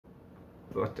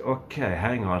But okay,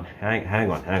 hang on.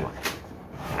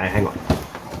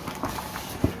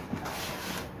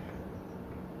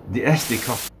 The SD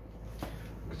card.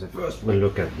 So first we'll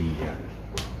look at the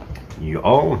new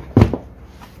arm.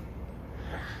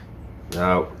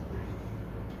 Now,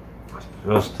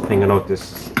 first thing I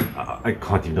noticed, I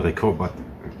can't even record, but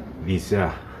these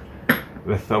the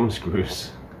thumb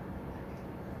screws.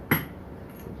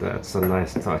 That's a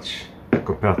nice touch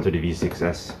compared to the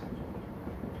V6S.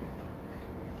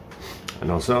 And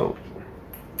also,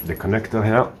 the connector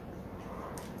here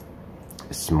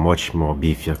is much more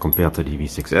beefier compared to the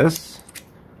V6S.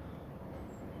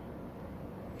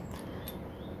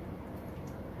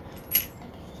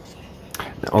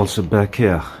 And also back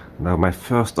here, now my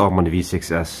first arm on the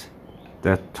V6S,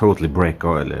 that totally broke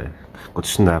oil, got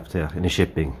snapped here in the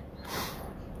shipping.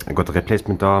 I got a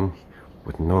replacement arm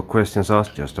with no questions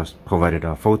asked, just provided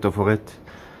a photo for it.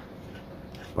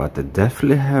 But I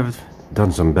definitely have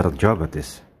done some better job at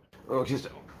this. Okay,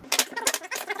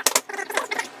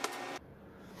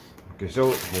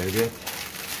 so here you get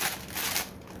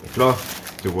the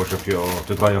cloth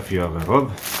to dry off your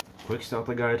rub. Quick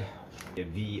starter guide. The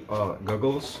VR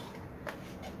goggles.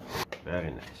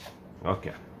 Very nice.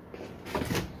 Okay.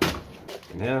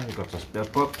 And here we got some spare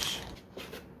props.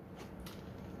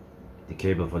 The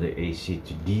cable for the AC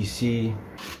to DC.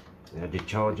 The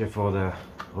charger for the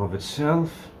rub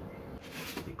itself.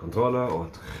 The controller or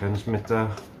transmitter.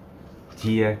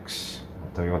 TX,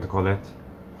 whatever you want to call it.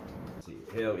 See,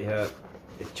 here we have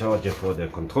a charger for the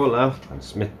controller,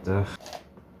 transmitter,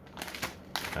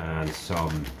 and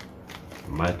some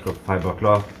microfiber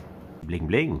cloth. Bling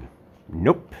bling.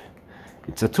 Nope.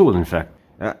 It's a tool, in fact.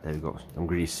 Yeah, there you go. Some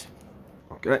grease.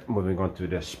 Okay, moving on to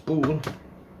the spool.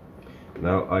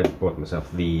 Now I bought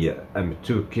myself the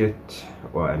M2 kit,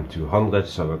 or M200,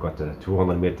 so I got a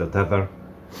 200-meter tether.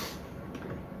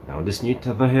 Now this new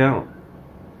tether here,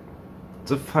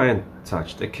 it's a fine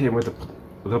touch. They came with a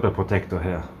rubber protector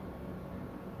here.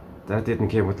 That didn't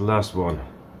come with the last one.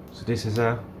 So this is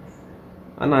a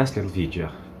nice little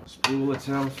feature. Spool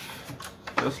itself,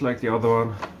 just like the other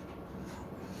one.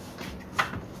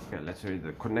 Okay, let's read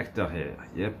the connector here.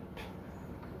 Yep.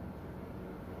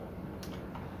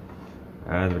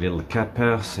 And a little cap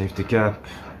here, safety cap.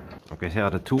 Okay, here are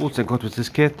the tools I got with this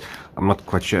kit. I'm not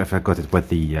quite sure if I got it with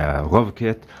the ROV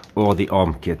kit or the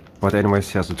ARM kit. But anyways,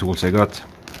 here's the tools I got.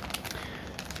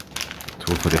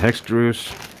 Tool for the hex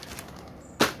screws.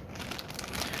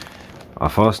 A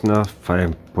fastener,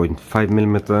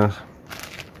 5.5mm.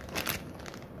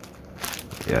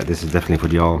 Yeah, this is definitely for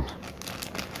the arm.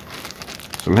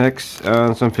 Some hex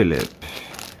and some Philip.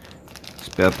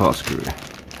 Spare part screw.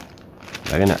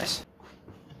 Very nice.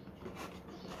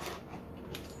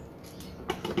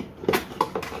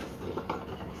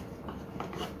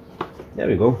 There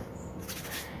we go.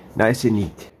 Nice and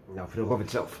neat. Now for the ROV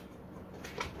itself.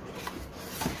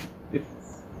 Yep.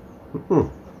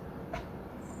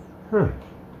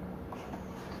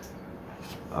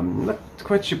 I'm not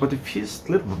quite sure, but it feels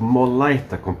a little bit more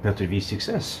lighter compared to the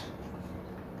V6S.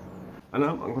 And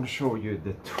now I'm going to show you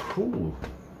the tool.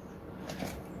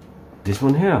 This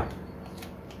one here.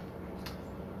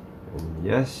 And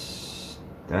yes,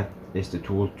 that is the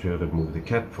tool to remove the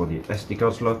cap for the SD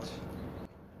card slot.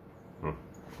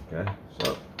 Okay,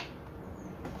 so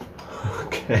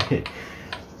okay,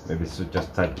 maybe it's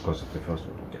just tight because of the first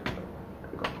one. Okay.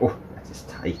 Oh, that is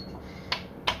tight.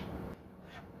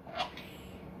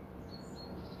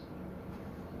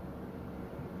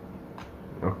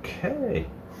 Okay,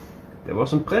 there was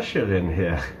some pressure in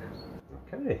here.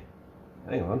 Okay,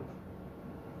 hang on.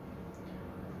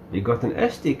 We got an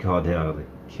SD card here that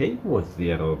came with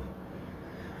the ROV.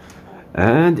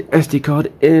 And the SD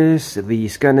card is the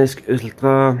ScanDisk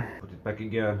Ultra. Put it back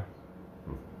again.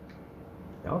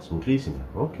 Yeah, some greasing.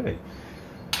 Okay.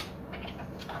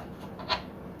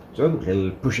 So a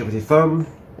little push with the thumb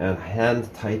and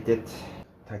hand tighten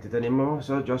it anymore.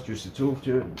 So just use the tool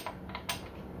to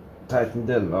tighten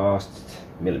the last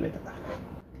millimeter.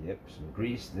 Yep, some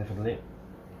grease definitely.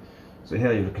 So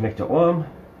here you will connect your arm,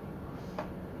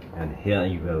 and here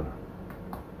you will.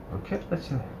 Okay, let's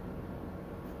see.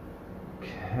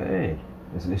 Okay,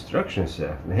 there's an instructions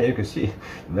here. And here you can see,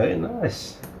 very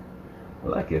nice. I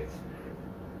like it.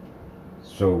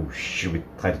 So, should we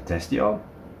try to test the arm?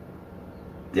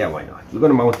 Yeah, why not? We're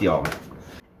gonna mount the arm.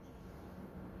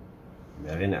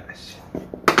 Very nice.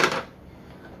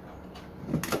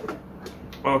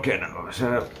 Okay, now,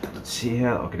 so let's see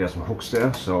here. Okay, there's some hooks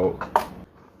there, so.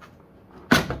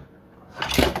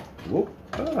 Whoop.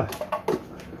 Ah.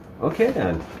 Okay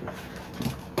then.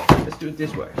 Let's do it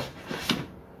this way.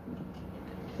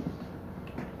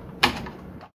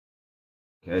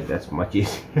 Okay, that's much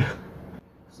easier.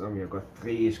 So we've got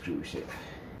 3 screws here.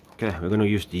 Okay, we're gonna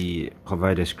use the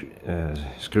provided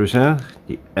screws here,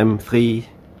 the M3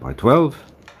 by 12.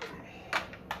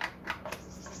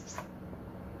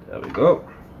 There we go,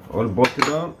 all bolted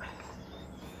on.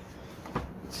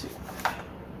 Let's see.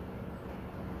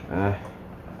 Okay.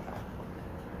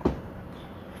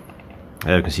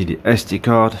 There you can see the SD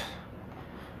card,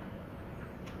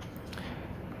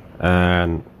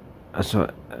 and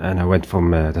I went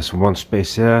from there's one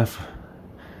space there.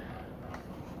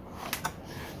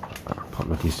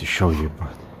 Probably not easy to show you,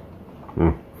 but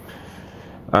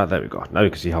there we go. Now you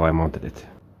can see how I mounted it.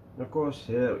 And of course,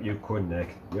 here you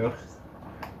connect your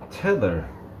tether.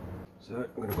 So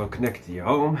I'm gonna go connect the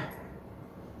arm.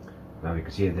 Now you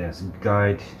can see there's a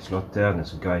guide slot there, and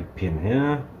there's a guide pin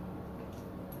here.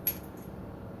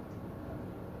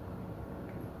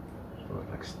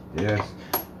 Like this.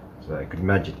 So I could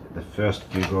imagine the first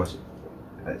few goes,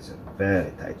 it's a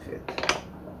very tight fit.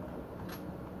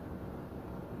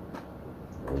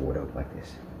 Oh, I don't like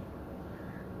this.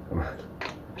 Come on.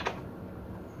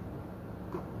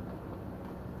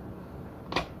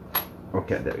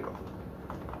 Okay, there we go.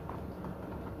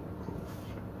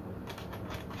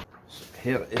 So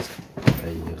here is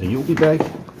a Ryobi bag.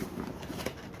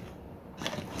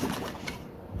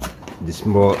 This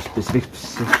more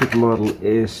specific model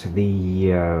is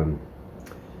the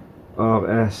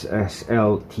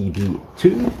RSSL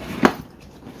TB2.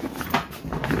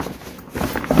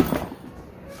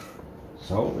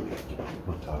 So we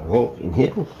put our rope in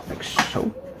here, like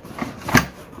so.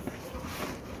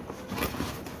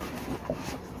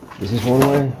 This is one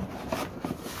way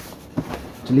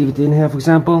to leave it in here, for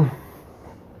example.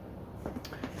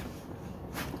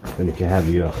 Then you can have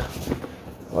your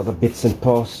other bits and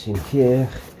parts in here.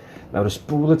 Now the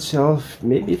spool itself,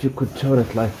 maybe if you could turn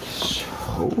it like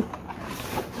so.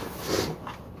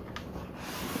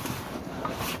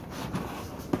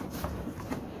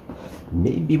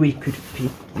 Maybe we could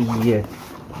fit the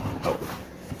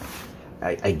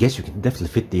I guess you can definitely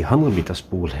fit the 100-meter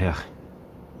spool here.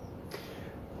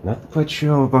 Not quite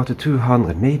sure about the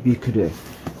 200. Maybe you could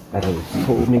add a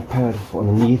foaming pad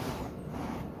underneath.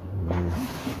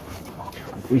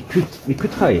 We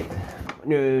could try it.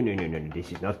 No,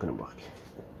 this is not gonna work.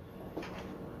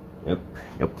 Nope,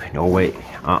 no way.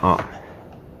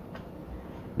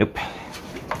 Nope.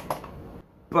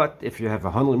 But if you have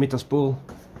a 100-meter spool,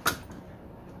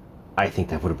 I think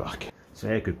that would work. So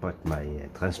I could put my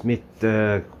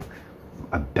transmitter,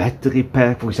 a battery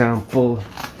pack, for example,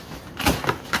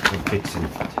 some bits and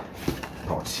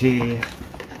parts here,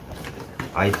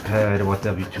 iPad,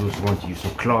 whatever you choose. Want to use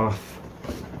some cloth,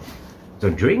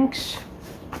 some drinks,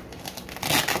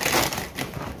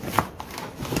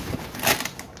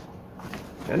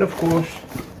 and of course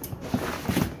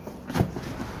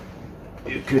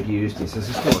you could use this as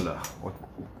a stroller or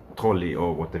trolley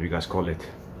or whatever you guys call it.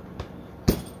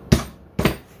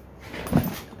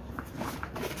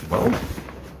 Well,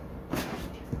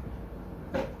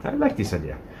 I like this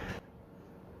idea.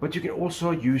 But you can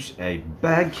also use a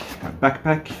bag, a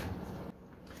backpack,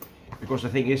 because the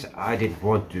thing is, I didn't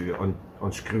want to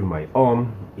unscrew my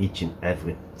arm each and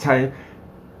every time.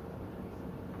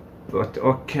 But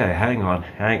okay, hang on.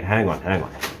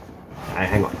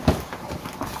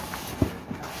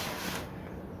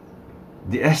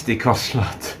 The SD card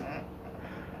slot.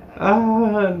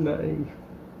 No.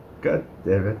 God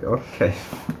damn it, okay.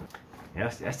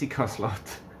 Here's the SD card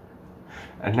slot.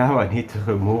 And now I need to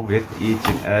remove it each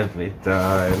and every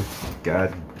time.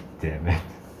 God damn it.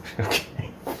 Okay,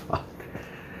 fuck.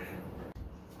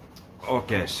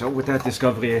 Okay, so with that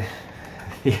discovery,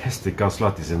 the SD card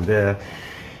slot is in there.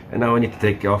 And now I need to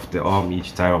take off the arm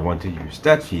each time I want to use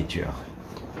that feature.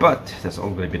 But there's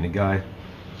already been a guy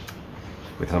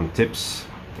with some tips.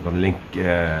 I'm gonna link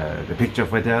the picture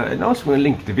of it there, and also gonna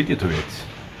link the video to it.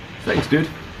 Thanks, dude.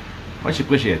 Much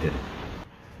appreciated.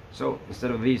 So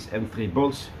instead of these M3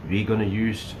 bolts, we're gonna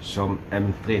use some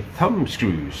M3 thumb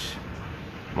screws.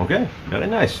 Okay, very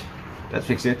nice. That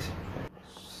fixed it.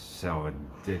 So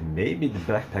maybe the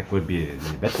backpack would be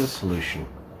the better solution.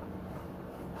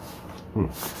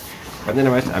 But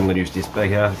anyways, I'm gonna use this bag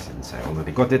here since I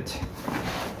already got it.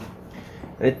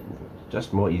 It's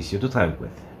just more easier to travel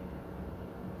with.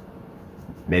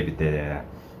 Maybe the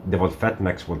old Fat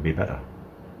Max would be better.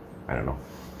 I don't know.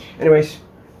 Anyways,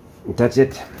 that's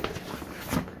it.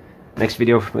 Next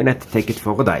video, we're gonna take it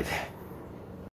for a dive.